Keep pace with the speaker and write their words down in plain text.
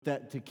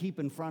that to keep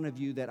in front of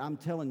you that I'm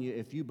telling you,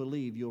 if you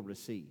believe, you'll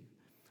receive.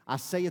 I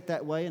say it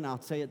that way, and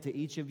I'll say it to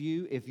each of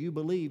you. If you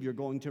believe, you're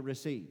going to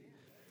receive.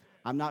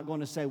 I'm not going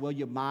to say, well,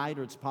 you might,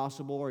 or it's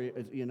possible, or,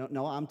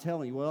 no, I'm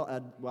telling you,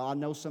 I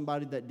know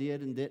somebody that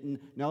did and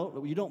didn't.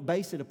 No, you don't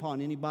base it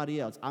upon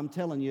anybody else. I'm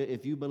telling you,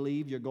 if you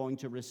believe, you're going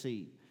to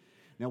receive.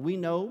 Now, we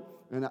know,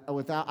 and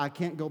I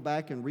can't go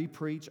back and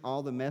re-preach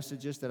all the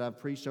messages that I've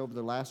preached over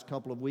the last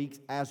couple of weeks,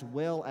 as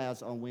well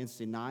as on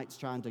Wednesday nights,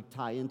 trying to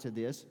tie into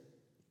this.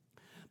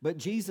 But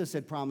Jesus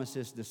had promised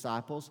his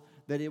disciples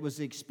that it was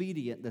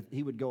expedient that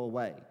he would go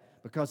away,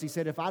 because he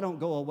said, if I don't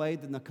go away,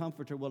 then the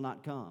Comforter will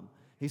not come.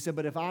 He said,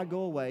 but if I go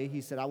away, he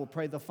said, I will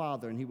pray the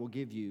Father, and he will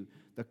give you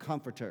the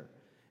Comforter.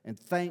 And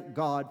thank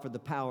God for the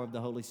power of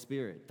the Holy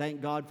Spirit.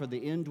 Thank God for the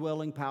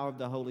indwelling power of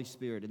the Holy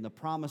Spirit and the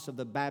promise of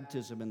the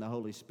baptism in the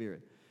Holy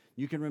Spirit.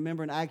 You can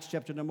remember in Acts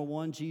chapter number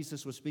 1,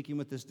 Jesus was speaking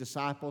with his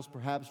disciples,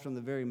 perhaps from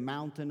the very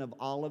mountain of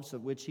Olives,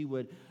 of which he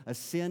would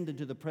ascend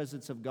into the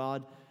presence of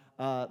God,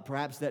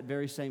 perhaps that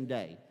very same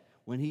day,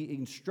 when he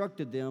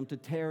instructed them to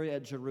tarry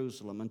at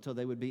Jerusalem until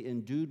they would be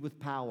endued with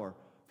power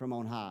from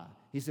on high.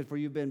 He said, for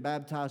you've been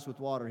baptized with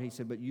water. He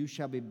said, but you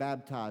shall be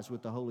baptized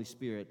with the Holy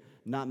Spirit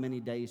not many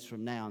days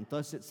from now. And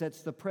thus it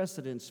sets the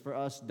precedence for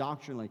us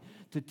doctrinally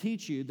to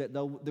teach you that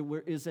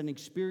there is an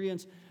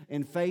experience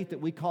in faith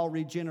that we call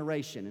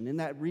regeneration. And in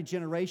that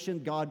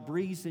regeneration, God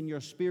breathes in your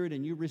spirit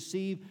and you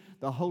receive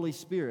the Holy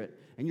Spirit.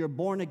 And you're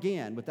born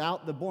again.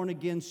 Without the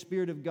born-again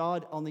Spirit of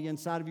God on the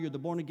inside of you, the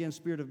born-again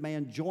Spirit of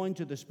man joined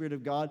to the Spirit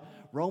of God,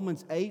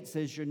 Romans 8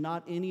 says you're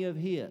not any of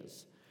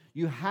his.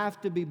 You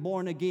have to be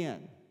born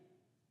again.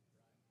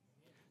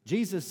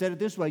 Jesus said it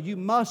this way, you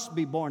must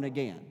be born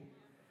again.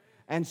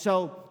 And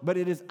so, but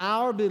it is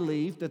our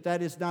belief that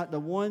that is not the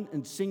one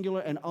and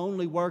singular and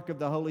only work of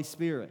the Holy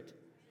Spirit.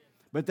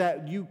 But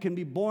that you can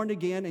be born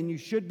again, and you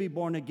should be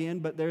born again,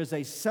 but there is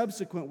a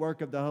subsequent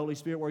work of the Holy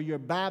Spirit where you're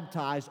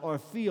baptized or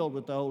filled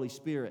with the Holy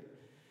Spirit.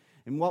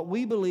 And what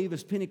we believe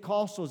as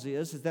Pentecostals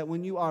is that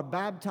when you are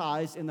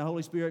baptized in the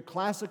Holy Spirit,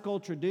 classical,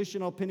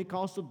 traditional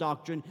Pentecostal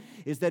doctrine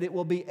is that it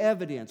will be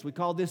evidence. We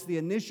call this the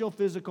initial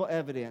physical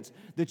evidence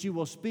that you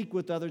will speak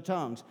with other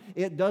tongues.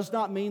 It does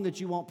not mean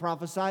that you won't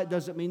prophesy. It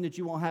doesn't mean that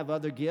you won't have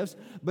other gifts.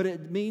 But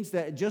it means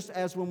that just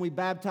as when we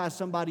baptize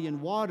somebody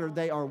in water,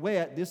 they are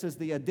wet, this is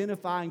the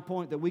identifying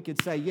point that we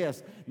could say,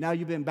 yes, now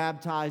you've been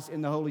baptized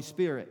in the Holy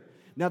Spirit.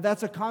 Now,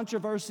 that's a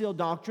controversial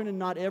doctrine, and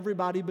not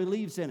everybody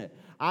believes in it.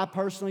 I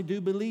personally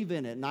do believe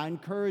in it, and I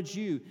encourage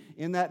you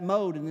in that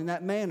mode and in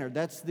that manner.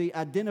 That's the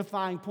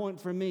identifying point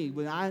for me.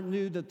 When I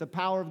knew that the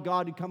power of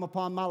God had come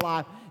upon my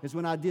life is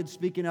when I did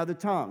speak in other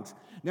tongues.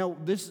 Now,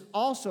 this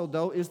also,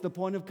 though, is the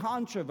point of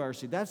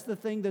controversy. That's the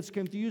thing that's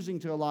confusing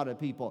to a lot of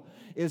people,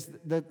 is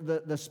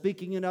the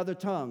speaking in other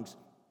tongues.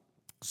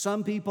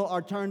 Some people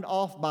are turned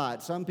off by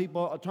it. Some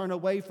people are turned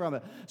away from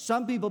it.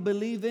 Some people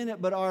believe in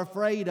it but are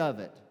afraid of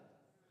it.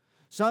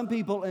 Some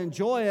people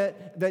enjoy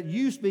it, that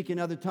you speak in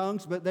other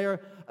tongues, but they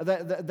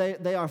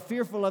are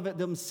fearful of it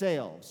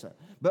themselves.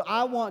 But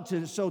I want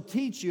to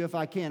teach you if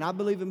I can. I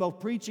believe in both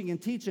preaching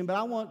and teaching, but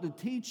I want to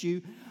teach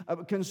you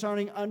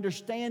concerning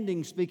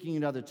understanding speaking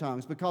in other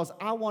tongues, because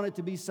I want it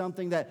to be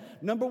something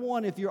that, number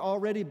one, if you're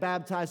already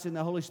baptized in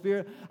the Holy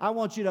Spirit, I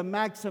want you to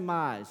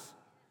maximize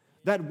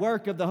that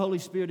work of the Holy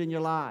Spirit in your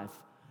life.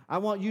 I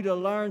want you to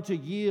learn to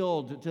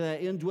yield to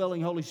that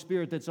indwelling Holy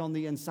Spirit that's on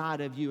the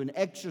inside of you and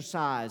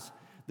exercise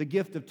the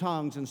gift of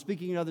tongues and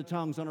speaking in other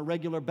tongues on a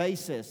regular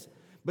basis.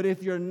 But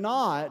if you're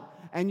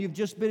not, and you've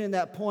just been in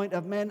that point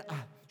of, man,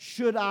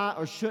 should I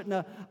or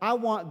shouldn't I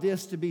want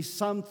this to be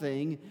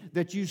something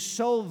that you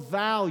so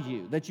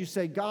value, that you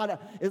say, God,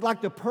 it's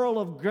like the pearl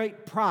of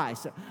great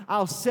price.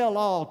 I'll sell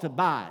all to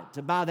buy it,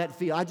 to buy that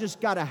field. I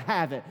just got to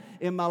have it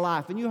in my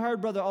life. And you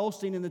heard Brother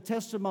Osteen in the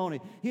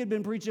testimony. He had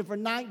been preaching for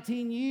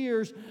 19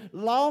 years,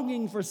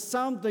 longing for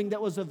something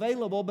that was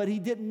available, but he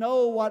didn't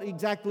know what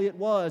exactly it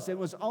was. It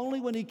was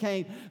only when he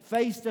came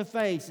face to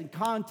face in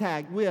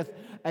contact with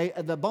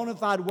the bona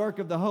fide work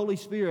of the Holy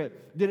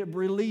Spirit did it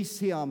release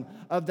him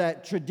of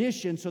that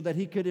tradition so that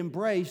he could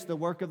embrace the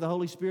work of the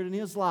Holy Spirit in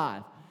his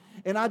life.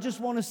 And I just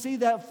want to see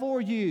that for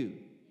you.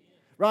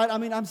 Right? I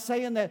mean, I'm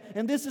saying that,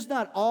 and this is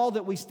not all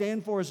that we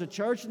stand for as a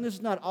church, and this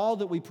is not all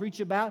that we preach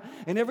about.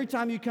 And every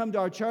time you come to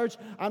our church,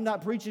 I'm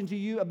not preaching to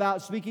you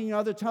about speaking in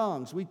other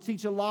tongues. We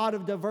teach a lot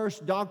of diverse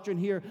doctrine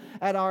here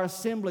at our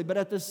assembly, but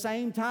at the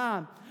same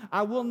time,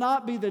 I will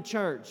not be the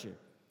church,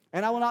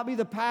 and I will not be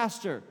the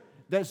pastor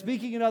that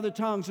speaking in other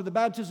tongues or the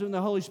baptism in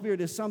the Holy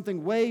Spirit is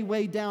something way,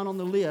 way down on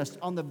the list,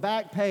 on the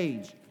back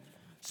page,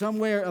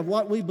 somewhere of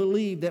what we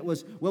believe that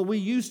was, well, we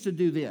used to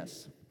do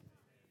this,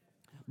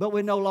 but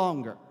we're no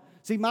longer.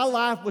 See, my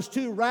life was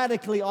too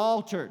radically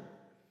altered.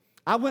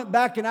 I went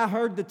back and I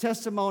heard the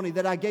testimony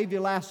that I gave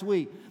you last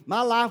week.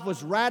 My life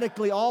was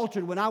radically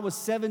altered when I was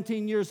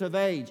 17 years of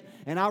age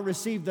and I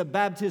received the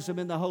baptism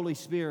in the Holy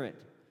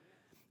Spirit.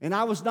 And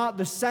I was not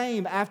the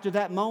same after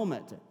that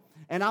moment.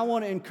 And I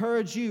want to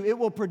encourage you, it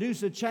will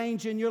produce a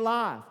change in your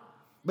life.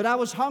 But I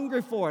was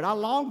hungry for it. I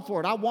longed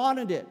for it. I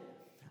wanted it.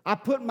 I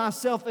put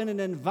myself in an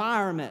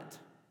environment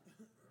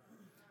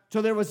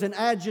So there was an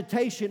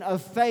agitation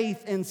of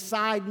faith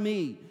inside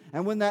me.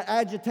 And when that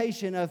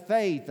agitation of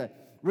faith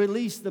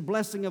released the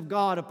blessing of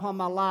God upon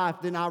my life,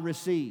 then I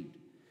received.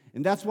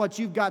 And that's what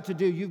you've got to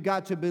do. You've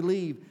got to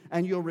believe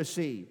and you'll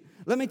receive.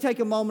 Let me take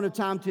a moment of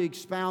time to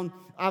expound.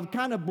 I've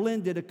kind of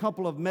blended a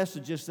couple of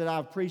messages that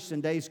I've preached in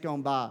days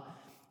gone by.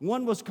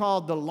 One was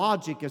called the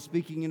logic of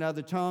speaking in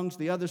other tongues.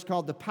 The other is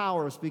called the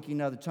power of speaking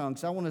in other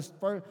tongues. So I want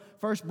to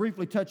first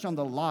briefly touch on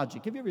the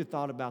logic. Have you ever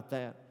thought about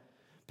that?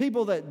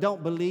 People that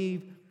don't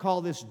believe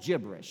call this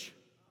gibberish.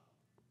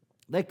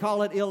 They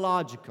call it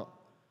illogical.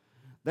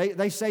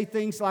 They say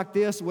things like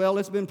this, well,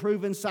 it's been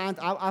proven science.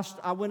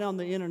 I went on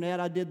the internet.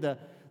 I did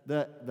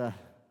the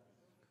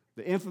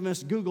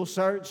infamous Google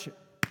search.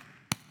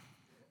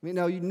 You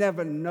know, you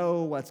never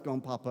know what's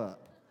going to pop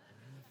up.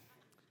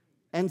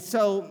 And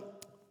so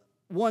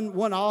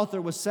one author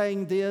was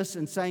saying this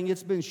and saying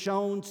it's been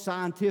shown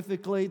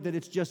scientifically that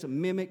it's just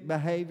mimic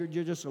behavior.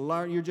 You're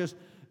just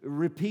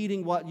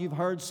repeating what you've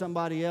heard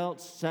somebody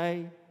else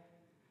say.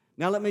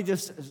 Now let me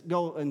just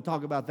go and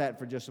talk about that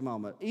for just a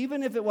moment.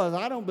 Even if it was,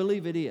 I don't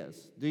believe it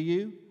is. Do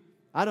you?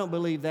 I don't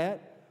believe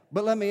that.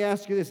 But let me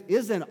ask you this.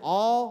 Isn't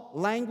all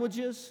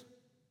languages?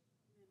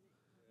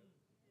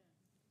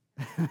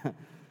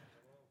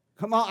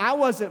 Come on, I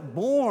wasn't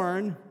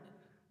born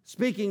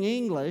speaking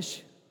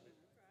English.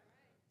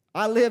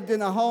 I lived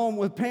in a home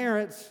with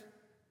parents,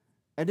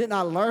 and didn't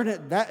I learn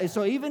it?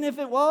 So even if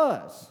it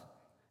was,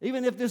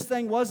 even if this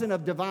thing wasn't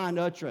of divine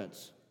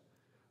utterance,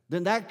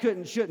 then that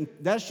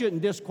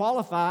shouldn't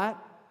disqualify it,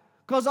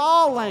 because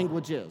all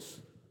languages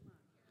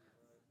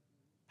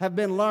have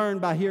been learned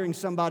by hearing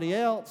somebody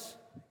else.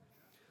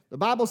 The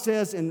Bible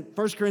says in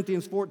 1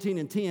 Corinthians 14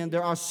 and 10,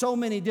 there are so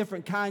many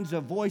different kinds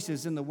of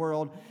voices in the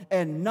world,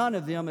 and none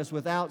of them is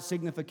without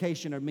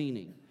signification or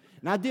meaning.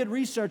 And I did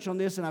research on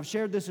this, and I've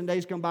shared this in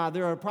days gone by.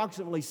 There are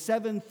approximately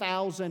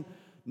 7,000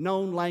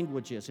 known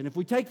languages. And if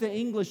we take the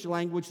English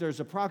language, there's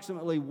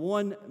approximately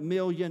 1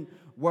 million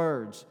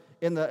words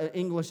in the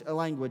English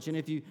language. And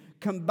if you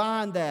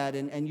combine that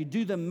and you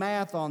do the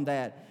math on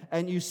that,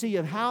 and you see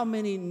of how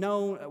many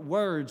known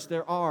words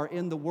there are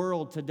in the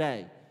world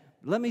today,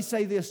 let me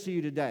say this to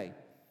you today.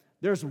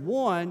 There's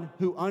one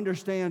who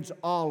understands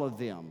all of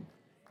them.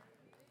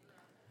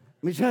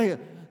 Let me tell you,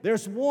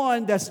 there's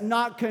one that's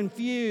not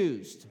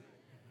confused.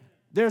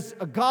 There's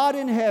a God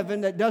in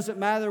heaven that doesn't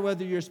matter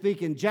whether you're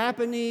speaking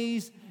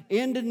Japanese,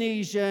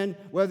 Indonesian,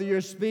 whether you're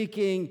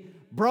speaking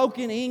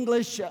broken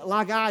English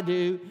like I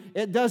do,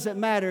 it doesn't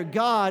matter.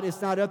 God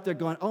is not up there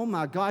going, oh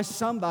my gosh,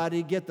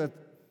 somebody get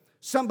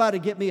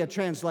me a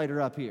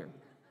translator up here.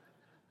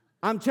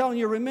 I'm telling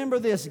you, remember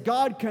this,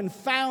 God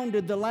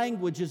confounded the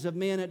languages of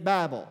men at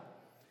Babel.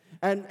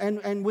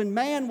 And when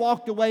man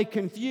walked away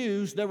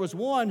confused, there was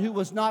one who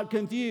was not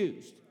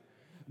confused.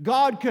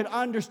 God could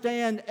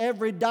understand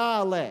every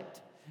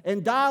dialect,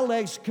 and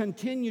dialects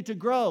continue to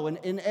grow. And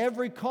in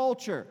every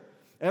culture,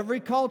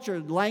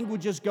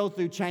 languages go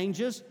through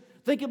changes.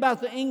 Think about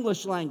the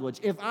English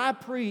language. If I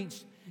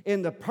preached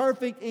in the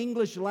perfect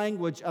English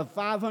language of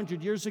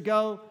 500 years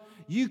ago,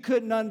 you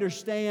couldn't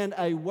understand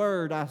a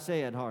word I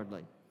said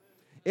hardly.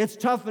 It's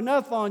tough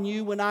enough on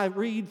you when I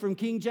read from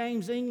King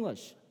James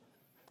English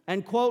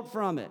and quote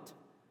from it.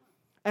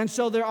 And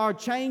so there are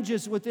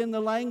changes within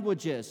the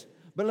languages.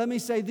 But let me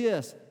say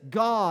this,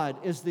 God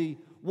is the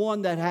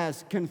one that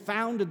has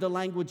confounded the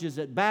languages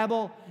at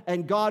Babel,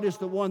 and God is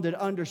the one that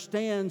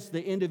understands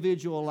the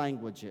individual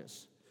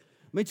languages.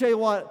 Let me tell you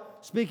what,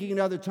 speaking in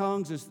other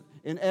tongues is,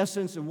 in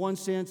essence, in one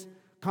sense,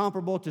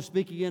 comparable to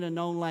speaking in a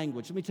known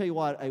language. Let me tell you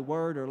what a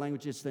word or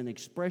language is, an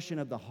expression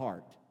of the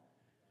heart.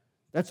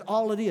 That's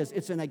all it is.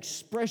 It's an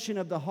expression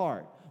of the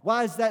heart.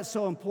 Why is that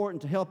so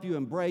important to help you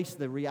embrace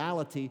the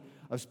reality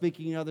of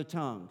speaking in other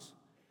tongues?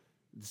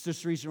 It's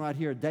this reason right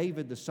here.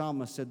 David, the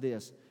psalmist, said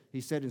this. He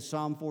said in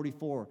Psalm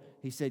 44,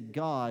 he said,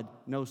 God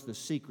knows the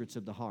secrets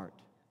of the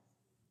heart.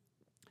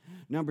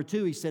 Number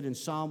two, he said in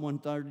Psalm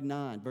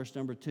 139, verse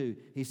number 2,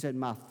 he said,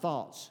 my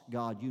thoughts,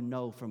 God, you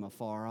know from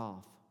afar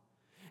off.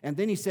 And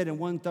then he said in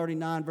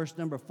 139, verse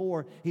number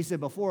 4, he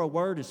said, before a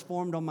word is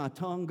formed on my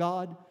tongue,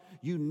 God,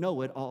 you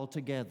know it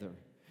altogether.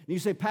 And you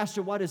say,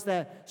 Pastor, what is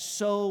that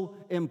so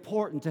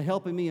important to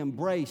helping me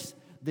embrace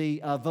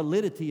the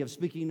validity of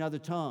speaking in other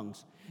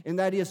tongues? And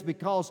that is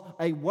because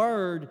a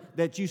word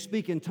that you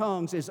speak in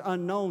tongues is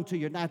unknown to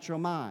your natural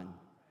mind.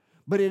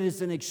 But it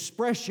is an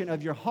expression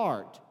of your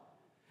heart.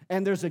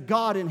 And there's a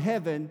God in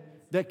heaven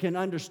that can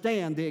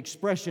understand the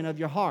expression of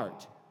your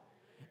heart.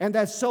 And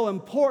that's so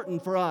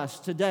important for us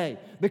today,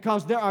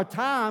 because there are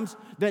times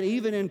that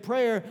even in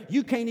prayer,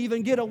 you can't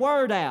even get a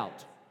word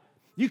out.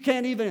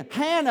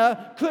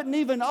 Hannah couldn't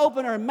even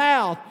open her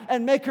mouth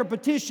and make her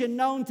petition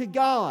known to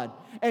God.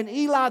 And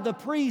Eli the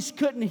priest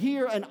couldn't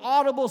hear an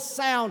audible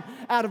sound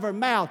out of her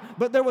mouth.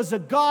 But there was a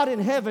God in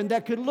heaven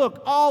that could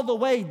look all the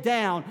way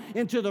down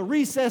into the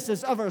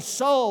recesses of her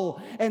soul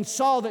and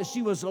saw that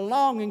she was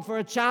longing for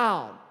a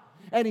child.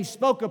 And he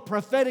spoke a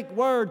prophetic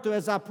word,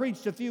 as I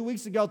preached a few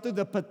weeks ago, through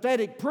the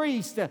pathetic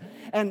priest.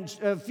 And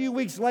a few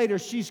weeks later,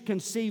 she's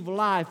conceived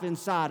life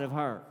inside of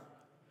her.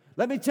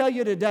 Let me tell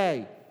you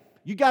today,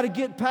 You got to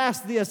get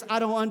past this, I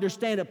don't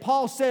understand it.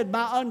 Paul said,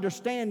 my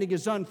understanding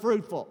is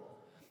unfruitful.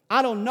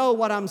 I don't know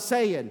what I'm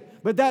saying,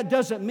 but that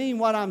doesn't mean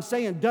what I'm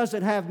saying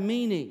doesn't have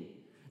meaning,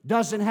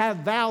 doesn't have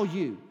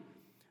value.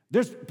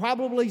 There's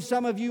probably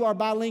some of you are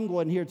bilingual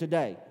in here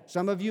today.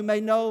 Some of you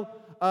may know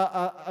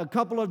a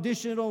couple of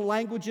additional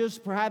languages,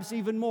 perhaps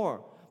even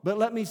more. But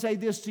let me say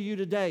this to you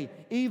today.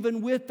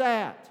 Even with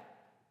that,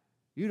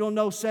 you don't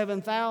know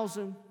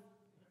 7,000,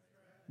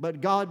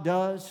 but God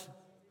does.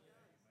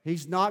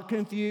 He's not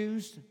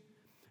confused.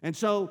 And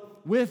so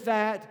with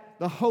that,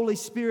 the Holy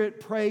Spirit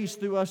prays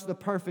through us the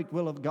perfect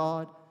will of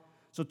God.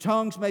 So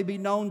tongues may be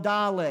known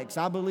dialects.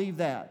 I believe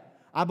that.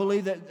 I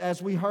believe that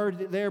as we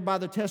heard there by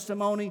the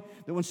testimony,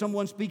 that when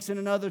someone speaks in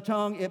another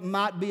tongue, it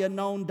might be a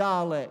known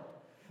dialect.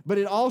 But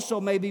it also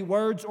may be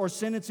words or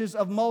sentences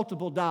of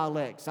multiple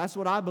dialects. That's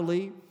what I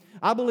believe.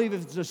 I believe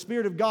if it's the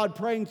Spirit of God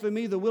praying through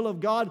me, the will of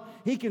God,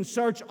 He can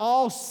search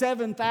all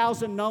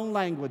 7,000 known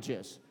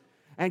languages.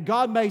 And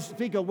God may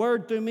speak a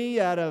word through me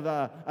out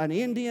of an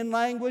Indian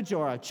language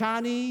or a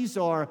Chinese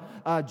or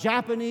a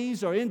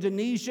Japanese or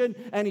Indonesian,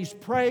 and He's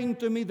praying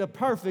through me the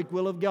perfect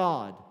will of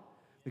God.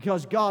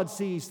 Because God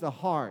sees the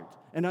heart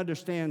and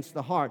understands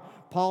the heart.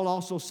 Paul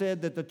also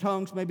said that the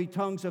tongues may be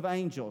tongues of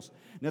angels.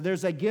 Now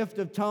there's a gift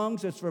of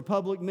tongues that's for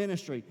public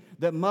ministry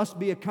that must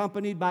be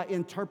accompanied by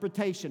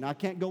interpretation. I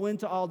can't go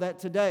into all that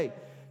today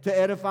to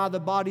edify the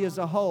body as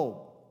a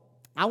whole.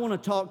 I want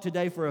to talk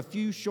today for a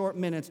few short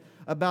minutes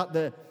about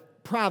the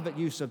private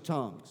use of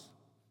tongues.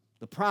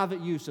 The private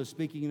use of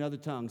speaking in other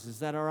tongues. Is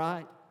that all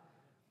right?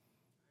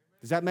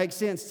 Does that make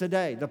sense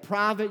today? The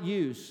private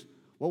use,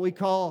 what we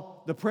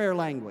call the prayer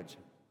language.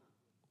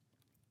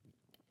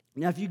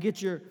 Now, if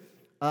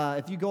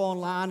you go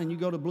online and you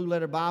go to Blue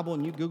Letter Bible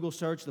and you Google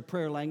search the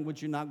prayer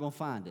language, you're not going to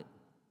find it.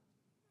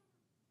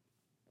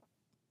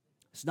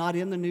 It's not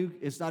in the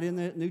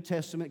New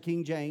Testament,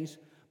 King James,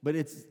 but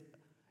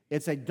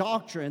it's a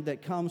doctrine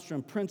that comes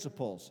from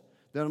principles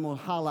that I'm going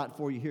to highlight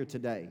for you here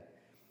today.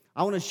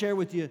 I want to share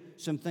with you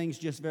some things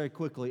just very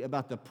quickly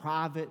about the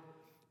private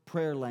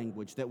prayer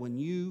language, that when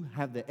you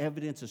have the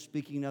evidence of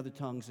speaking in other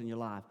tongues in your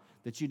life,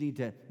 that you need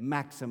to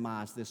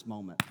maximize this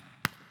moment.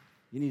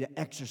 You need to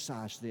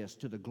exercise this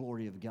to the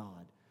glory of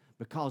God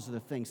because of the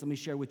things. Let me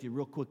share with you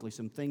real quickly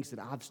some things that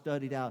I've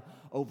studied out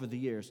over the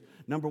years.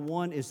 Number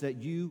one is that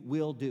you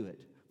will do it.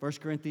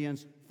 1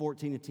 Corinthians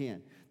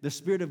 14:10. The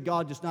Spirit of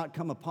God does not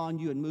come upon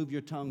you and move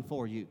your tongue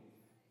for you.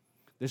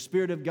 The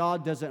Spirit of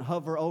God doesn't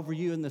hover over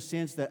you in the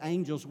sense that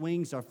angels'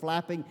 wings are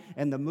flapping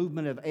and the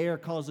movement of air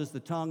causes the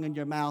tongue in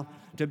your mouth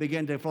to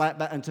begin to flap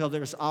back until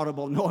there's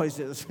audible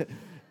noises.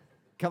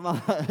 Come on.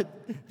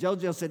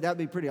 JoJo said that'd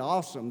be pretty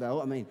awesome,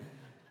 though. I mean,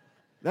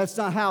 that's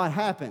not how it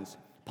happens.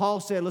 Paul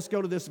said, let's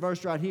go to this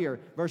verse right here,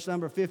 verse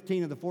number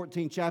 15 of the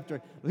 14th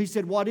chapter. He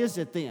said, what is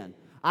it then?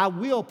 I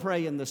will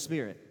pray in the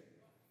Spirit.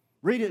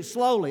 Read it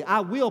slowly.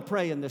 I will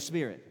pray in the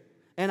Spirit,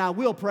 and I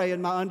will pray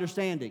in my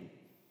understanding.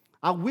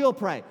 I will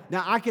pray.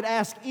 Now, I could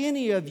ask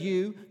any of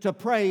you to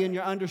pray in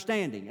your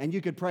understanding, and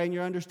you could pray in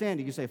your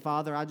understanding. You say,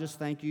 Father, I just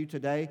thank you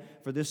today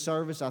for this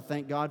service. I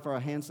thank God for a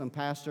handsome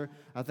pastor.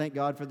 I thank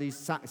God for these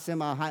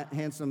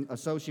semi-handsome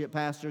associate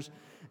pastors.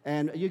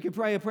 And you could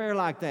pray a prayer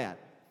like that.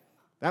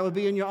 That would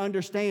be in your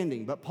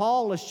understanding. But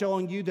Paul is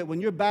showing you that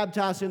when you're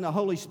baptized in the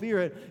Holy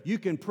Spirit, you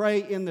can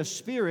pray in the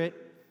Spirit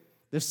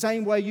the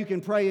same way you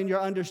can pray in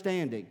your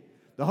understanding.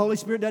 The Holy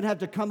Spirit doesn't have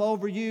to come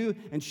over you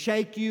and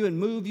shake you and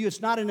move you.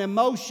 It's not an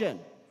emotion.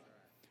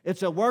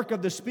 It's a work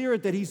of the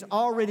Spirit that He's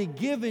already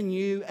given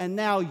you, and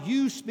now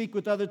you speak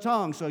with other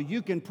tongues. So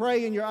you can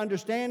pray in your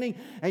understanding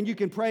and you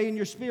can pray in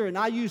your spirit. And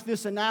I use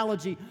this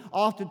analogy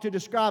often to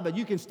describe it.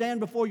 You can stand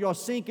before your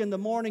sink in the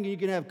morning and you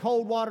can have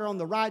cold water on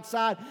the right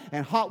side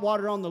and hot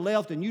water on the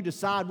left, and you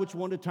decide which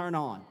one to turn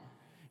on.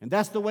 And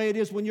that's the way it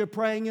is when you're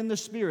praying in the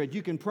Spirit.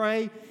 You can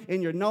pray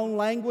in your known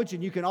language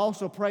and you can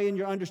also pray in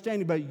your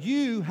understanding, but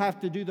you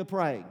have to do the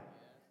praying.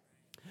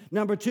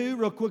 Number two,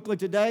 real quickly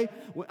today,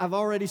 I've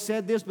already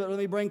said this, but let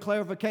me bring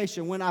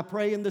clarification. When I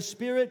pray in the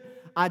Spirit,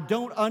 I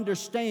don't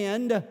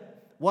understand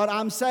what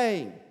I'm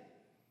saying.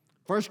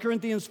 1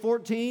 Corinthians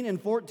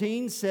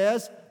 14:14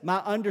 says, my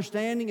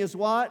understanding is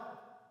what?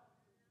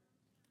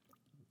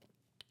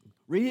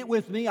 Read it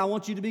with me. I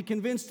want you to be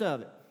convinced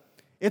of it.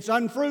 It's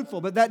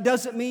unfruitful, but that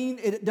doesn't mean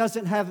it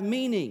doesn't have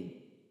meaning.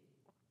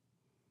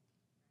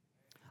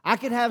 I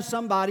could have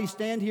somebody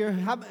stand here.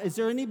 Is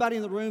there anybody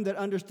in the room that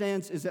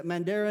understands, is it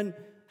Mandarin?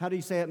 How do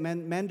you say it?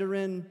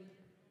 Mandarin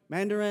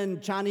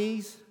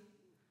Chinese?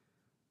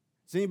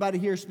 Does anybody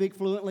here speak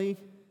fluently?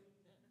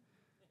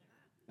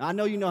 I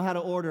know you know how to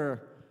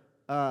order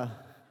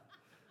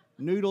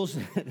noodles,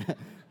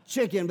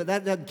 chicken, but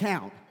that doesn't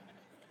count.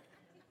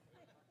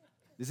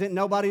 Is it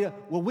nobody?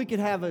 Well, we could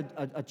have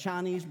a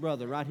Chinese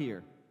brother right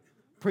here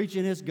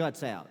preaching his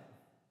guts out.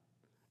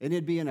 And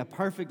it'd be in a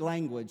perfect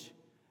language,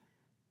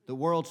 the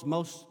world's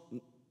most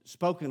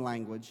spoken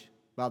language,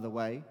 by the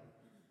way,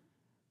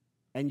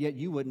 and yet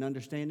you wouldn't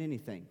understand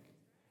anything.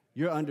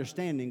 Your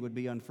understanding would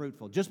be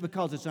unfruitful. Just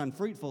because it's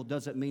unfruitful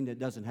doesn't mean it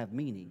doesn't have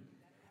meaning.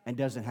 and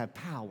doesn't have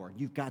power.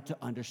 You've got to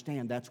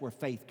understand that's where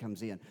faith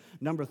comes in.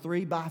 Number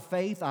 3, by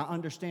faith, I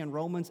understand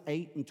Romans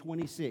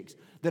 8:26,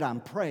 that I'm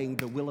praying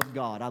the will of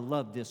God. I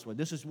love this one.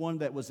 This is one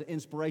that was an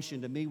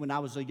inspiration to me when I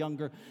was a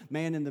younger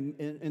man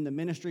in the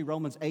ministry.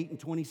 Romans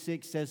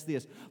 8:26 says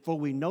this, for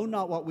we know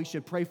not what we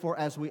should pray for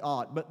as we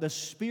ought, but the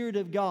Spirit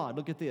of God,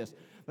 look at this,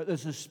 but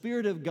as the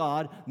Spirit of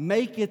God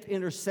maketh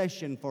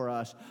intercession for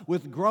us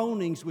with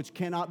groanings which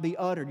cannot be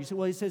uttered. You say,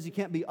 well, he says he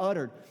can't be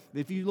uttered.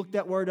 If you look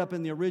that word up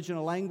in the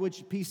original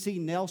language, P.C.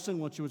 Nelson,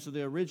 which was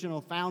the original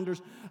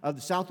founders of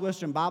the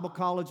Southwestern Bible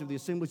College of the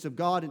Assemblies of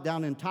God and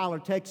down in Tyler,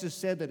 Texas,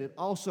 said that it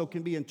also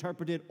can be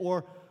interpreted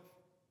or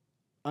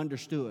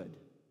understood.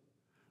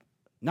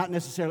 Not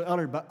necessarily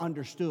uttered, but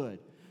understood.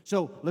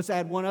 So let's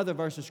add one other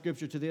verse of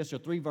Scripture to this, or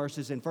 3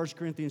 verses in 1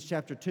 Corinthians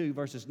chapter 2,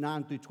 verses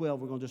 9 through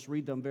 12. We're going to just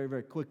read them very,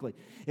 very quickly.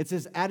 It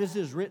says, as it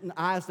is written,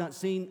 eye has not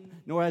seen,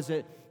 nor has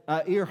it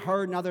ear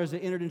heard, neither has it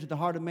entered into the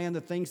heart of man the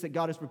things that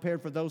God has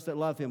prepared for those that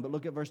love Him. But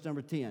look at verse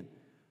number 10.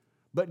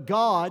 But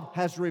God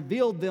has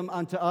revealed them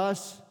unto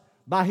us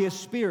by His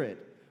Spirit.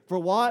 For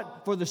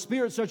what? For the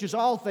Spirit searches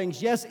all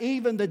things, yes,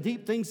 even the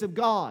deep things of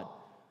God.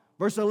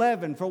 Verse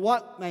 11, for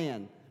what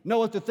man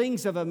knoweth the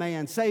things of a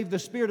man, save the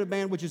spirit of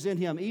man which is in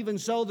him? Even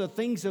so, the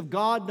things of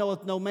God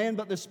knoweth no man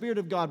but the Spirit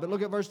of God. But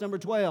look at verse number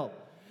 12.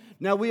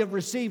 Now we have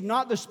received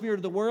not the spirit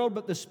of the world,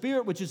 but the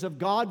Spirit which is of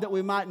God, that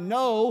we might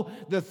know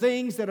the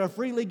things that are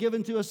freely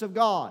given to us of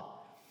God.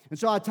 And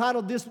so I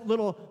titled this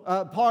little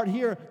part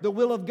here, the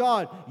will of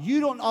God.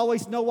 You don't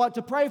always know what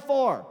to pray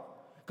for.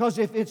 Because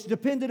if it's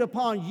dependent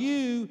upon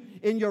you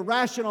in your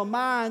rational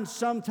mind,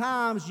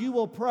 sometimes you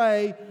will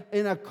pray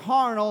in a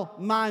carnal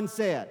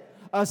mindset,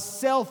 a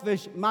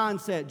selfish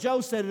mindset.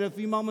 Joe said it a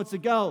few moments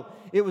ago.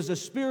 It was a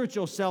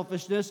spiritual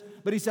selfishness,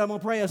 but he said, I'm going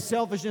to pray a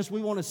selfishness.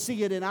 We want to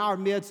see it in our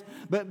midst.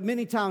 But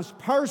many times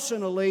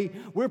personally,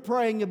 we're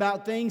praying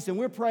about things, and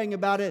we're praying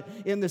about it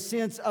in the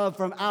sense of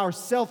from our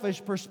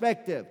selfish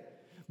perspective.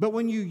 But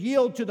when you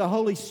yield to the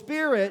Holy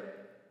Spirit,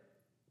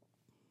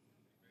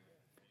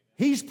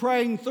 He's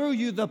praying through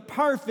you the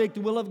perfect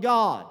will of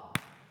God.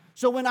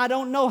 So when I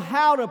don't know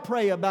how to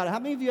pray about it, how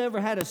many of you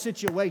ever had a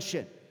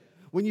situation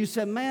when you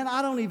said, man,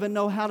 I don't even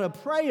know how to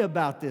pray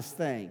about this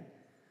thing?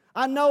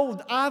 I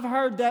know I've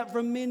heard that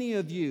from many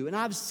of you, and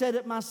I've said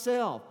it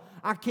myself.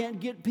 I can't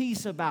get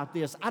peace about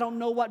this. I don't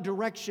know what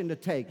direction to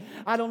take.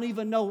 I don't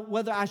even know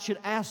whether I should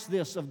ask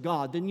this of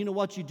God. Then you know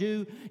what you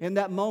do in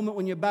that moment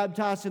when you're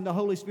baptized in the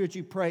Holy Spirit?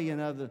 You pray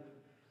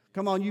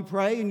come on, you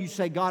pray and you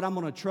say, God, I'm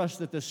going to trust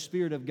that the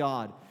Spirit of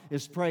God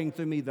is praying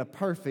through me the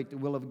perfect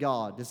will of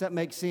God. Does that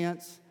make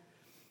sense?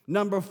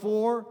 Number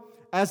 4,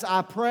 as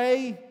I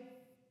pray.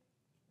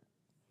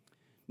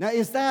 Now,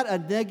 is that a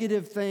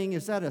negative thing?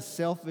 Is that a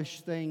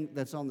selfish thing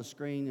that's on the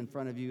screen in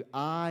front of you?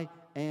 I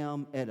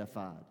am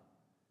edified.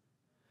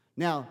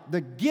 Now,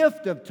 the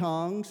gift of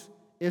tongues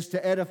is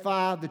to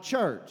edify the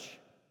church.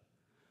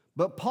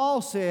 But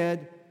Paul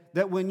said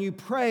that when you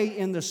pray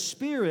in the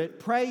Spirit,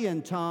 pray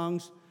in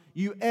tongues,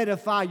 you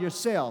edify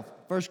yourself.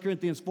 1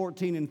 Corinthians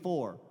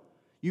 14:4.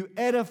 You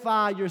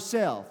edify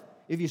yourself.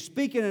 If you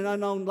speak in an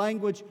unknown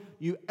language,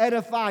 you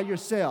edify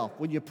yourself.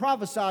 When you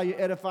prophesy,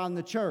 you're edifying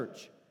the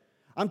church.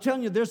 I'm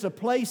telling you, there's a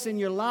place in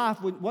your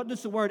life. What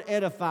does the word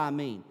edify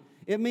mean?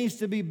 It means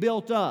to be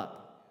built up.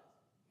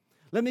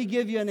 Let me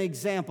give you an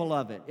example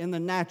of it in the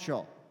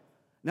natural.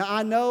 Now,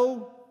 I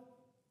know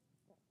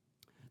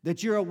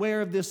that you're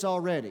aware of this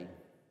already,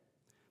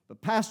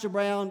 but Pastor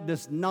Brown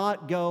does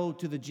not go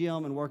to the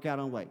gym and work out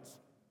on weights.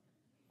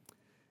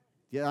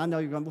 Yeah, I know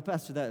you're going, well,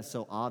 Pastor, that is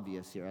so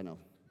obvious here. I know.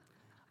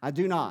 I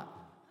do not.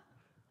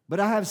 But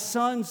I have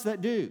sons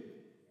that do.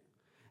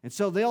 And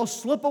so they'll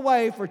slip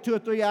away for 2 or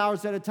 3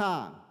 hours at a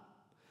time.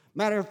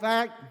 Matter of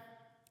fact,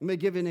 let me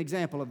give you an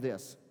example of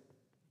this.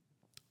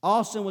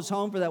 Austin was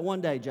home for that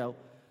one day, Joe.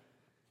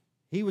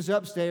 He was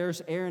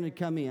upstairs. Aaron had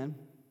come in.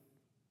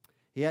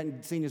 He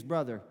hadn't seen his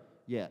brother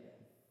yet.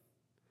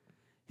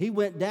 He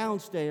went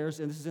downstairs,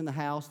 and this is in the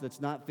house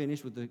that's not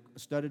finished with the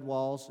studded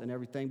walls and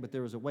everything, but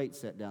there was a weight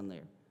set down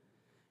there.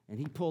 And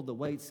he pulled the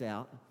weights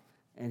out,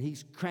 and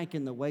he's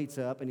cranking the weights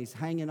up, and he's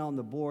hanging on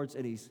the boards,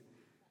 and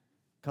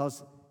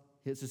because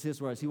this is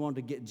his words, he wanted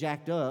to get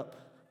jacked up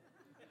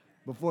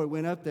before he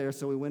went up there.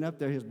 So he went up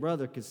there, his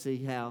brother could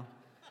see how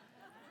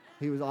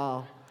he was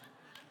all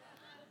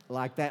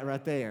like that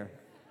right there.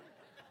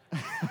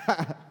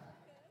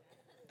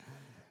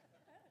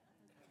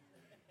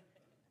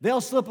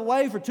 They'll slip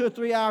away for 2 or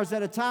 3 hours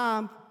at a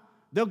time.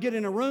 They'll get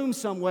in a room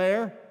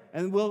somewhere,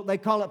 and they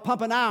call it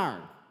pumping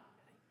iron,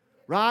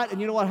 right? And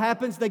you know what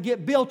happens? They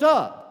get built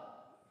up.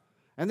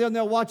 And then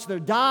they'll watch their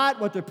diet,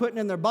 what they're putting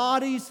in their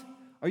bodies.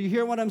 Are you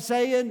hearing what I'm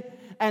saying?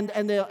 And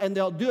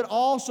they'll do it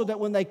all so that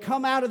when they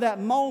come out of that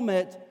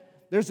moment,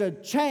 there's a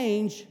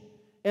change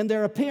in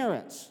their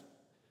appearance.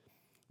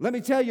 Let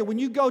me tell you, when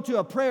you go to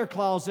a prayer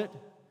closet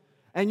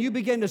and you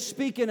begin to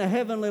speak in a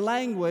heavenly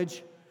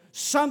language,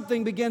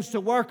 something begins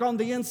to work on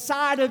the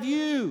inside of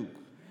you.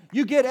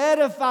 You get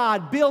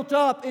edified, built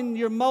up in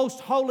your most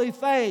holy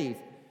faith.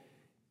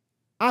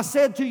 I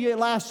said to you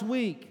last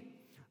week,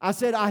 I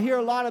said, I hear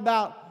a lot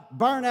about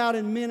burnout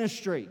in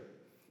ministry.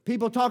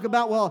 People talk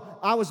about, well,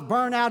 I was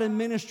burned out in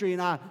ministry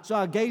and so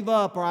I gave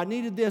up, or I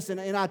needed this. And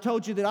I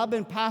told you that I've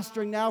been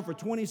pastoring now for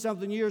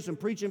 20-something years and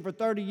preaching for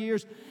 30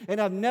 years,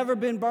 and I've never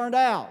been burned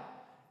out.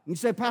 And you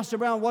say, Pastor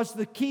Brown, what's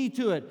the key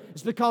to it?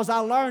 It's because I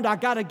learned I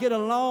got to get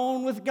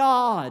alone with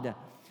God.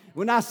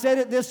 When I said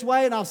it this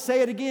way, and I'll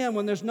say it again,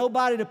 when there's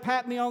nobody to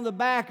pat me on the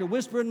back or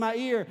whisper in my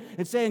ear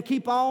and saying,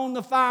 keep on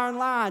the firing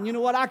line, you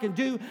know what I can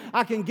do?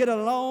 I can get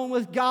alone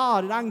with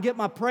God, and I can get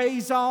my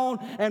praise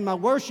on and my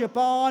worship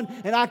on,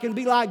 and I can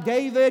be like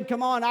David.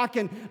 Come on, I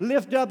can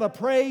lift up a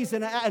praise,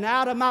 and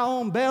out of my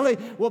own belly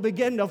will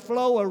begin to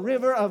flow a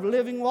river of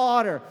living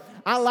water.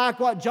 I like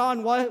what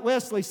John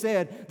Wesley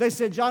said. They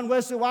said, John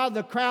Wesley, why are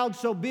the crowd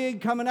so big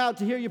coming out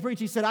to hear you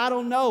preach? He said, I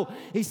don't know.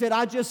 He said,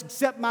 I just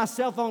set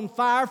myself on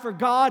fire for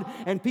God,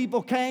 and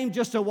people came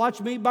just to watch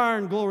me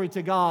burn. Glory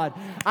to God.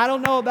 I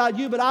don't know about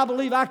you, but I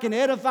believe I can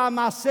edify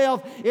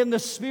myself in the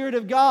Spirit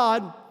of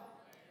God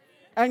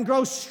and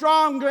grow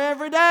stronger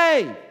every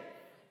day.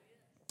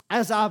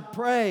 As I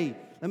pray,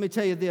 let me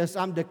tell you this,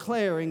 I'm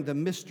declaring the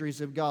mysteries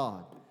of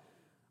God.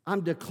 I'm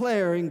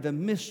declaring the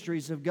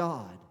mysteries of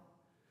God.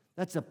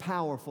 That's a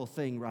powerful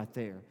thing right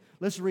there.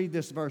 Let's read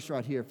this verse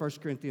right here, 1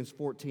 Corinthians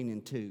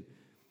 14:2,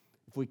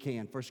 if we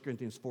can. 1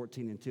 Corinthians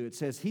 14:2. It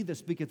says, he that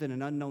speaketh in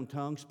an unknown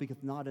tongue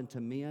speaketh not unto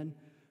men,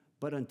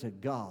 but unto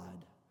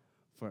God,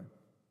 for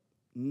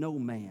no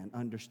man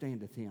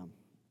understandeth him.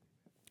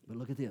 But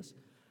look at this.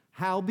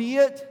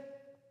 Howbeit,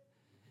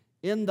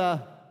 in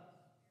the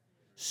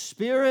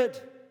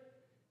Spirit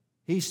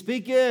he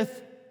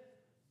speaketh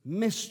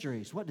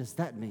mysteries. What does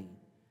that mean?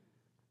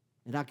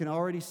 And I can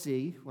already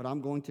see what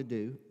I'm going to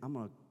do. I'm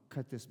going to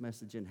cut this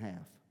message in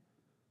half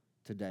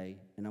today,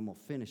 and I'm going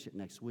to finish it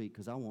next week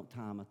because I want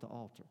time at the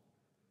altar,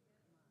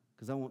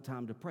 because I want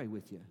time to pray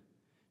with you.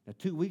 Now,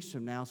 2 weeks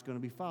from now, it's going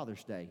to be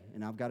Father's Day,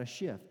 and I've got to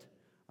shift.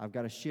 I've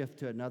got to shift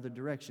to another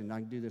direction. I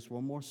can do this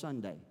one more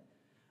Sunday,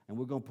 and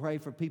we're going to pray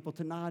for people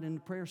tonight in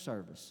the prayer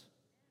service.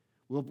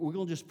 We're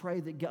going to just pray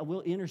that God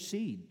will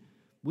intercede.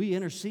 We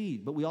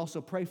intercede, but we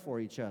also pray for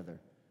each other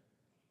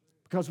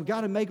because we've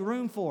got to make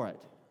room for it.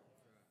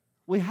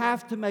 We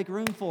have to make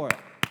room for it.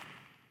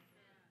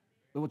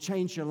 It will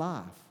change your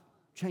life.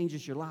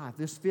 Changes your life.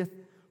 This fifth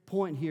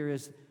point here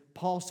is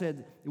Paul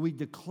said we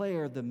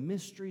declare the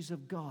mysteries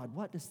of God.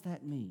 What does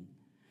that mean?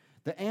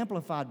 The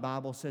Amplified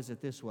Bible says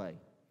it this way.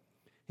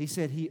 He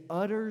said he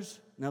utters.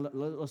 Now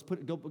let's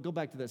go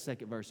back to that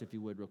second verse if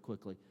you would real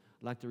quickly.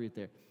 I'd like to read it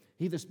there.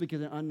 He that speaketh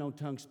in an unknown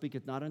tongue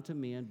speaketh not unto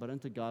men, but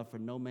unto God, for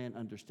no man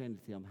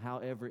understandeth him.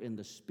 However, in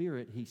the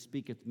Spirit he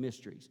speaketh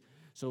mysteries.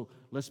 So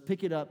let's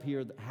pick it up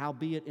here.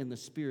 Howbeit in the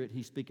Spirit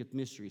he speaketh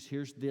mysteries.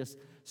 Here's this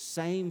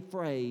same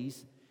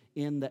phrase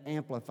in the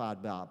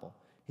Amplified Bible.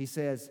 He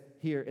says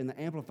here in the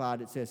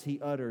Amplified, it says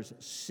he utters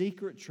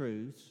secret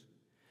truths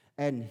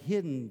and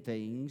hidden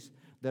things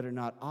that are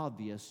not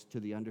obvious to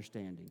the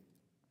understanding.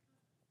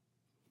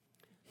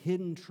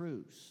 Hidden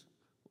truths.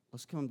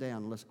 Let's come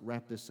down and let's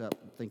wrap this up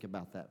and think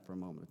about that for a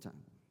moment of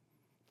time.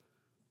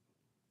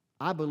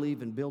 I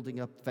believe in building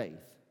up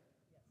faith.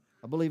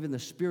 I believe in the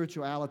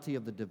spirituality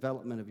of the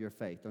development of your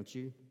faith, don't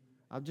you?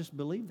 I just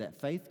believe that.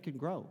 Faith can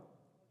grow.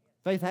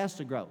 Faith has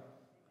to grow,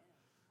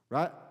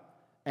 right?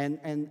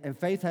 And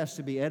faith has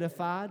to be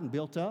edified and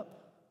built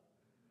up.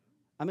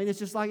 I mean, it's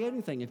just like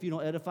anything. If you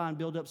don't edify and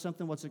build up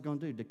something, what's it going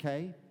to do?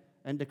 Decay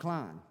and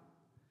decline.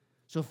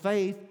 So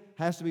faith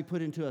has to be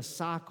put into a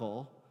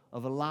cycle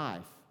of a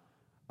life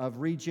of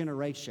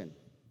regeneration.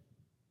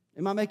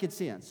 Am I making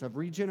sense? Of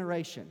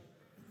regeneration.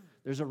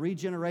 There's a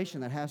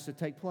regeneration that has to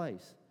take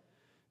place.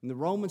 And the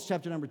Romans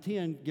chapter number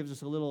 10 gives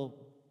us a little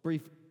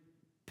brief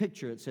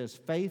picture. It says,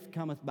 faith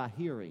cometh by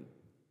hearing.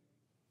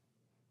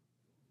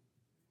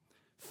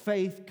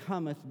 Faith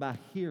cometh by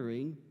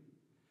hearing,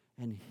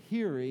 and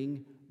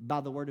hearing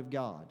by the Word of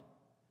God.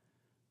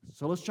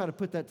 So let's try to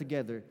put that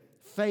together.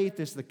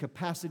 Faith is the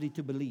capacity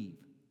to believe.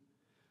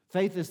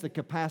 Faith is the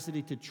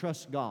capacity to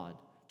trust God,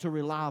 to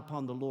rely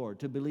upon the Lord,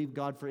 to believe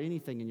God for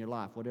anything in your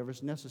life,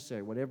 whatever's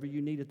necessary, whatever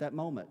you need at that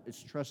moment.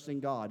 It's trusting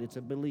God. It's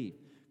a belief.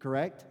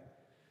 Correct?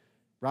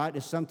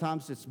 Right?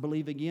 Sometimes it's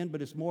believing in,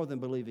 but it's more than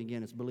believing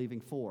in. It's believing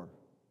for.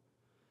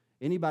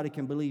 Anybody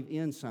can believe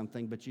in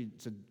something, but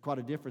it's quite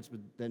a difference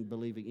than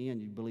believing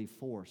in. You believe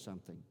for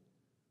something.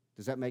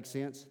 Does that make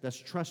sense? That's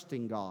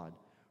trusting God,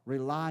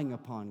 relying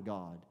upon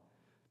God,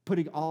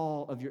 putting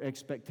all of your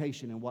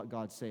expectation in what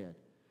God said.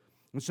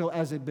 And so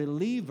as a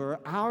believer,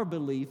 our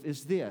belief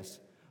is this.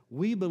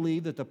 We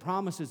believe that the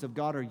promises of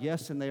God are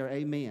yes and they are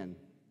amen.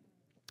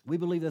 We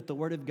believe that the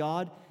Word of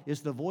God is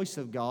the voice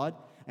of God,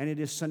 and it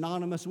is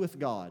synonymous with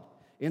God.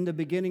 In the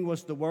beginning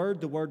was the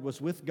Word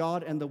was with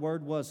God, and the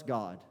Word was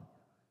God.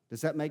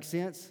 Does that make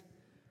sense?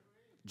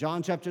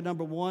 John chapter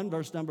number 1,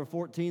 verse number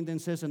 14 then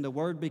says, and the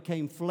Word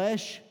became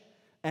flesh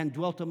and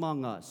dwelt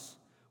among us.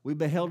 We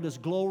beheld His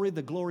glory,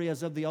 the glory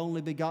as of the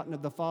only begotten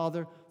of the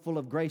Father, full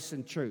of grace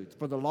and truth.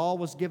 For the law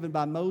was given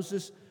by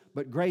Moses,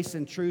 but grace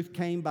and truth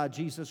came by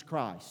Jesus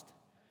Christ.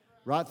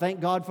 Right? Thank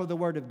God for the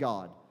Word of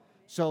God.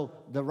 So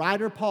the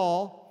writer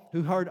Paul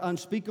who heard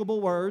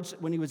unspeakable words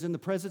when he was in the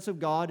presence of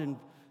God and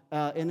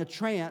in a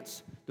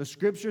trance, the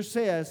Scripture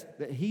says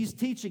that he's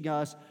teaching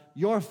us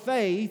your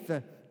faith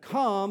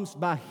comes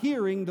by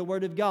hearing the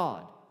Word of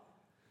God.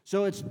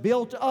 So it's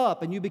built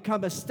up and you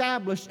become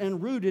established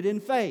and rooted in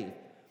faith.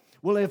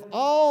 Well, if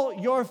all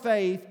your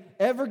faith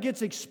ever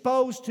gets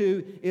exposed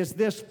to is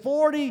this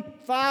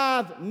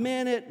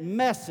 45-minute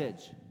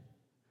message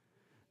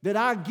that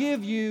I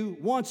give you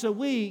once a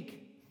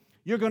week,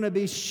 you're going to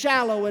be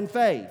shallow in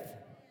faith.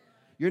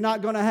 You're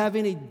not going to have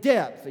any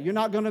depth. You're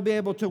not going to be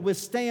able to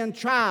withstand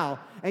trial.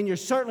 And you're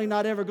certainly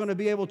not ever going to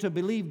be able to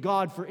believe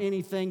God for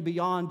anything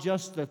beyond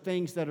just the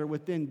things that are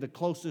within the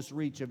closest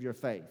reach of your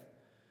faith.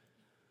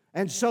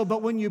 And so,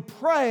 but when you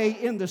pray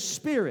in the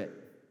Spirit,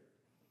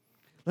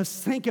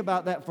 let's think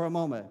about that for a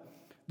moment.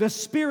 The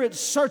Spirit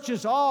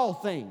searches all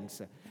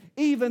things,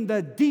 even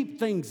the deep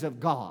things of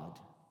God.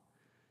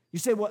 You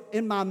say, well,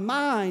 in my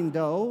mind,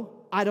 though,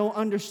 I don't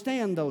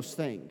understand those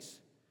things.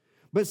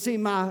 But see,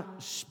 my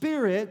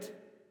spirit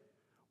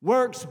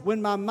works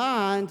when my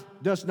mind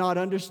does not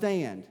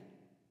understand.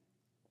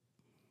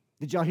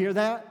 Did y'all hear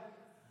that?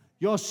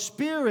 Your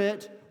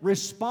spirit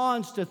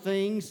responds to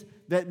things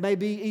that may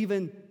be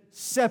even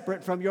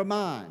separate from your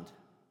mind.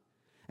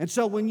 And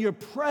so when you're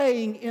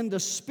praying in the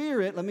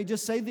Spirit, let me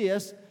just say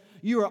this,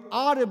 you are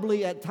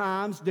audibly at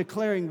times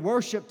declaring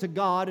worship to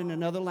God in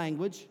another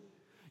language.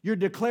 You're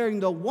declaring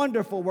the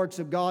wonderful works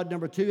of God,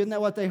 number two. Isn't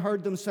that what they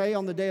heard them say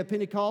on the day of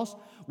Pentecost?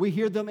 We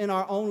hear them in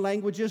our own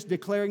languages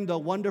declaring the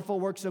wonderful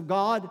works of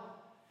God.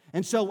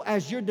 And so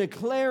as you're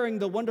declaring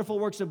the wonderful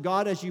works of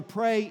God, as you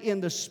pray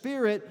in the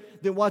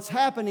Spirit, then what's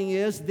happening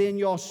is then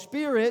your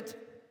spirit,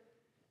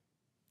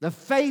 the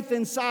faith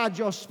inside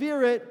your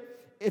spirit,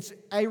 it's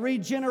a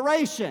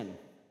regeneration.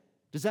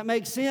 Does that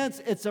make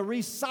sense? It's a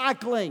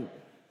recycling.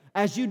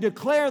 As you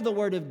declare the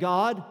Word of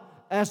God,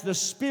 as the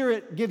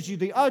Spirit gives you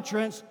the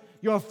utterance,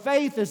 your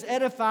faith is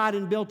edified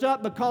and built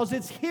up because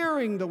it's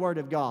hearing the Word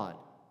of God.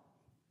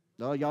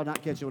 No, y'all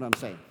not catching what I'm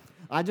saying.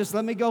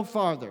 Let me go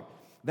farther.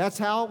 That's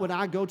how when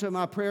I go to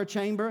my prayer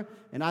chamber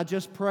and I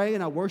just pray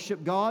and I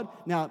worship God.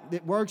 Now,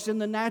 it works in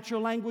the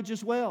natural language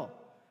as well.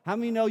 How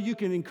many know you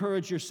can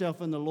encourage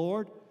yourself in the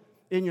Lord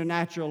in your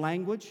natural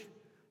language?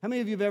 How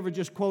many of you have ever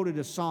just quoted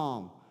a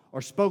psalm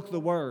or spoke the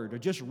word or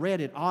just read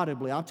it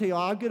audibly? I'll tell you,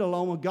 I'll get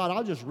alone with God.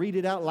 I'll just read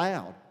it out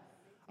loud.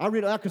 I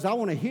read it out because I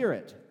want to hear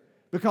it.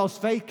 Because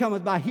faith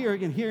cometh by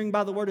hearing and hearing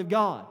by the word of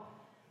God.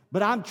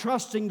 But I'm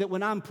trusting that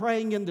when I'm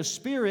praying in the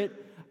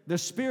Spirit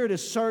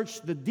has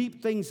searched the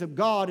deep things of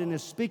God and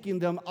is speaking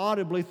them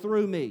audibly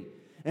through me.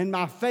 And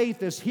my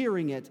faith is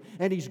hearing it,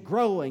 and He's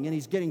growing, and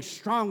He's getting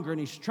stronger, and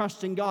He's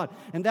trusting God.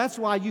 And that's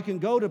why you can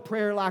go to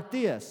prayer like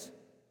this,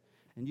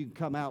 and you can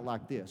come out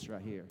like this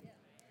right here.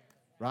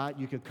 Right?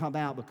 You can come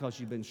out because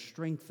you've been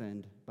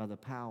strengthened by the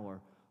power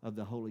of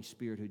the Holy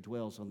Spirit who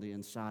dwells on the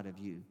inside of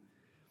you.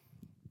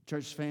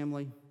 Church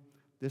family,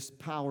 this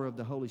power of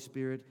the Holy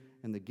Spirit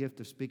and the gift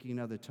of speaking in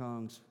other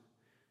tongues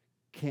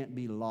can't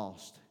be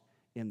lost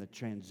in the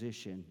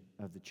transition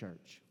of the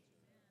church.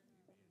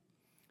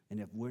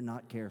 And if we're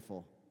not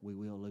careful, we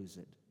will lose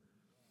it.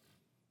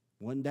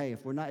 One day,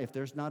 if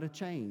there's not a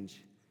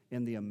change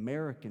in the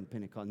American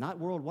Pentecost, not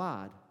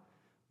worldwide,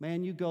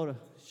 man, you go to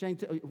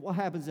what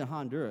happens in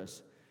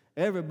Honduras?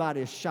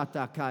 Everybody is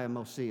Shatakaya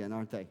Mosian,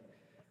 aren't they?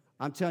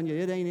 I'm telling you,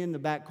 it ain't in the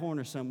back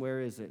corner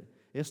somewhere, is it?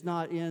 It's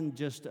not in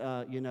just,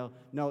 no,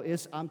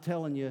 I'm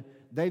telling you,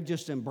 they've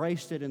just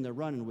embraced it and they're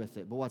running with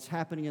it. But what's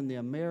happening in the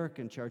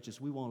American church is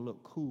we want to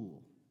look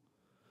cool.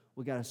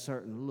 We got a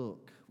certain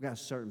look. We got a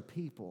certain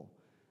people.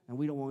 And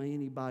we don't want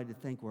anybody to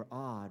think we're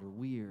odd or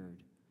weird.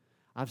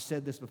 I've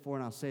said this before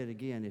and I'll say it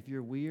again. If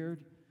you're weird,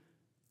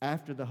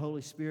 after the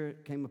Holy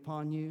Spirit came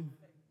upon you,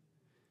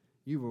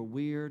 you were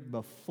weird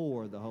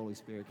before the Holy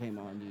Spirit came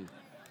on you.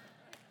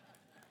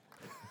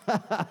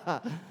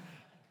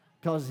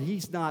 Because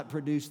He's not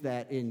produced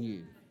that in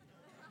you.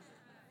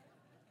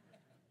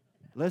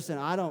 Listen,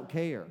 I don't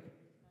care.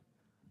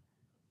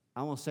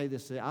 I want to say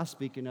this. I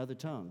speak in other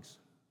tongues.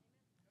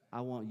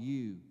 I want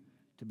you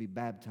to be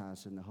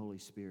baptized in the Holy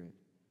Spirit.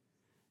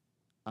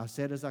 I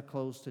said as I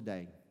close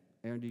today,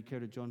 Aaron, do you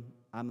care to join?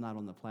 I'm not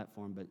on the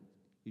platform, but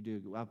you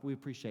do. We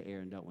appreciate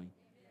Aaron, don't we?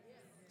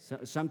 So,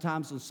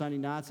 sometimes on Sunday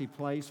nights he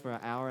plays for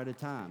an hour at a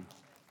time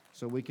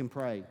so we can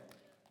pray.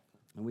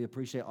 And we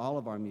appreciate all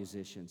of our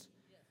musicians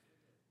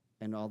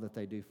and all that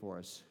they do for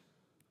us.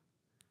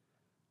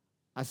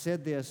 I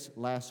said this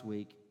last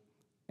week,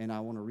 and I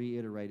want to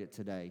reiterate it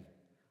today.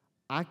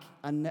 I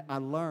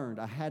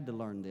had to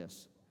learn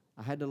this.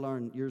 I had to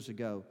learn years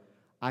ago,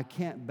 I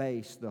can't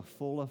base the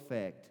full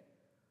effect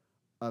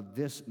of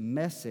this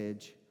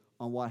message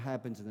on what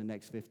happens in the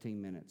next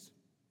 15 minutes.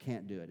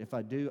 Can't do it. If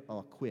I do,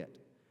 I'll quit.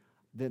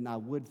 Then I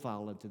would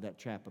fall into that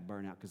trap of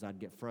burnout because I'd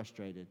get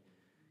frustrated.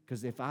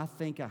 Because if I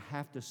think I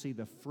have to see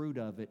the fruit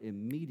of it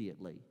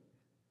immediately,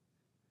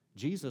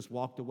 Jesus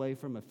walked away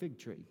from a fig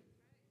tree.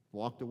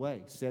 Walked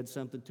away, said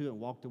something to it and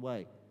walked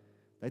away.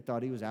 They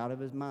thought He was out of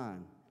His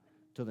mind.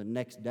 Till the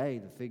next day,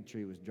 the fig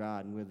tree was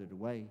dried and withered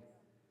away.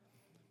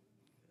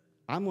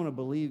 I'm going to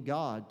believe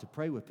God to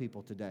pray with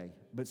people today.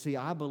 But see,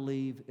 I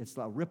believe it's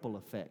a ripple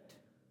effect.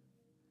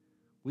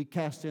 We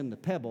cast in the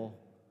pebble,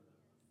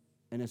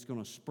 and it's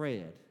going to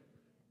spread.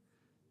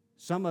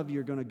 Some of you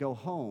are going to go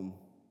home,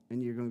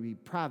 and you're going to be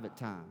private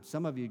time.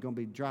 Some of you are going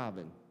to be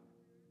driving.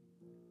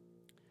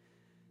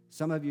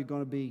 Some of you are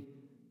going to be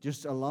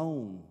just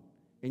alone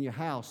in your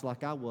house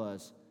like I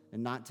was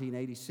in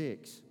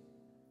 1986.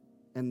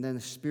 And then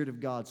the Spirit of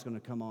God's going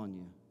to come on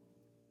you.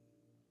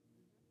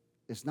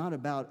 It's not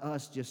about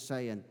us just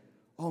saying,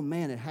 oh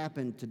man, it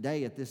happened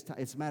today at this time.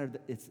 It's a matter of,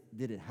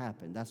 did it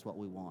happen? That's what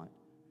we want.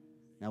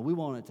 Now, we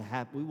want it to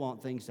happen. We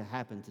want things to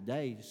happen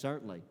today,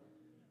 certainly.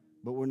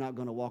 But we're not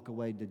going to walk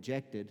away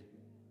dejected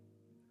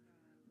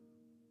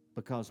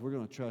because we're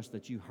going to trust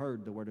that you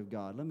heard the Word of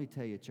God. Let me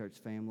tell you, church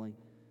family,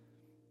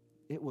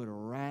 it would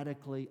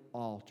radically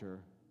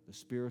alter the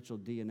spiritual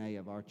DNA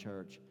of our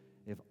church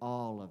if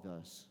all of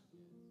us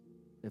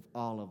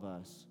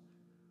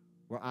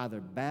were either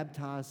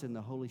baptized in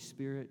the Holy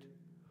Spirit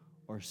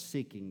or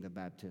seeking the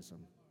baptism.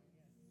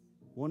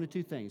 One of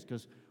two things,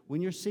 because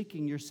when you're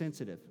seeking, you're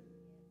sensitive.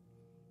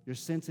 You're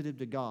sensitive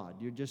to God.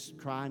 You're just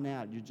crying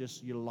out.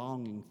 You're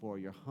longing for,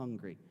 you're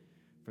hungry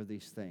for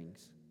these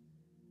things.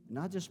 And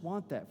I just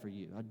want that for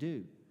you. I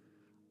do.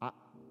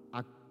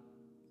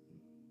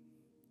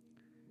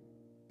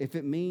 If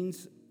it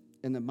means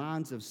in the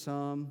minds of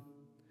some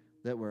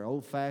that we're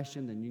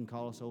old-fashioned, then you can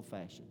call us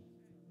old-fashioned.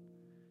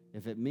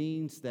 If it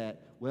means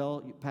that,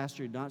 well,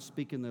 Pastor, you're not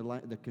speaking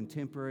the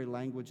contemporary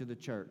language of the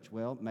church,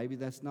 well, maybe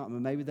that's not.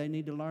 Maybe they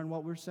need to learn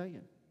what we're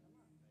saying.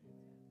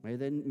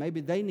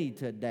 Maybe they need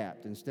to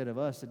adapt instead of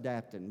us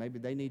adapting. Maybe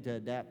they need to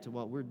adapt to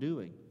what we're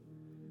doing,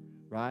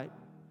 right?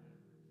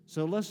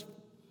 So let's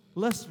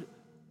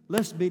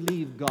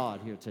believe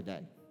God here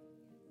today.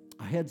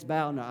 Our heads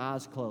bowed and our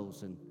eyes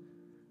closed, and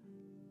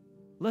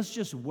let's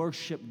just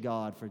worship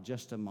God for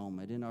just a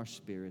moment in our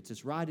spirits.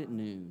 It's right at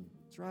noon.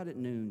 It's right at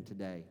noon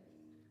today.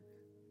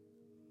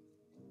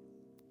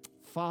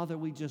 Father,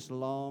 we just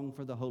long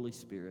for the Holy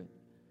Spirit.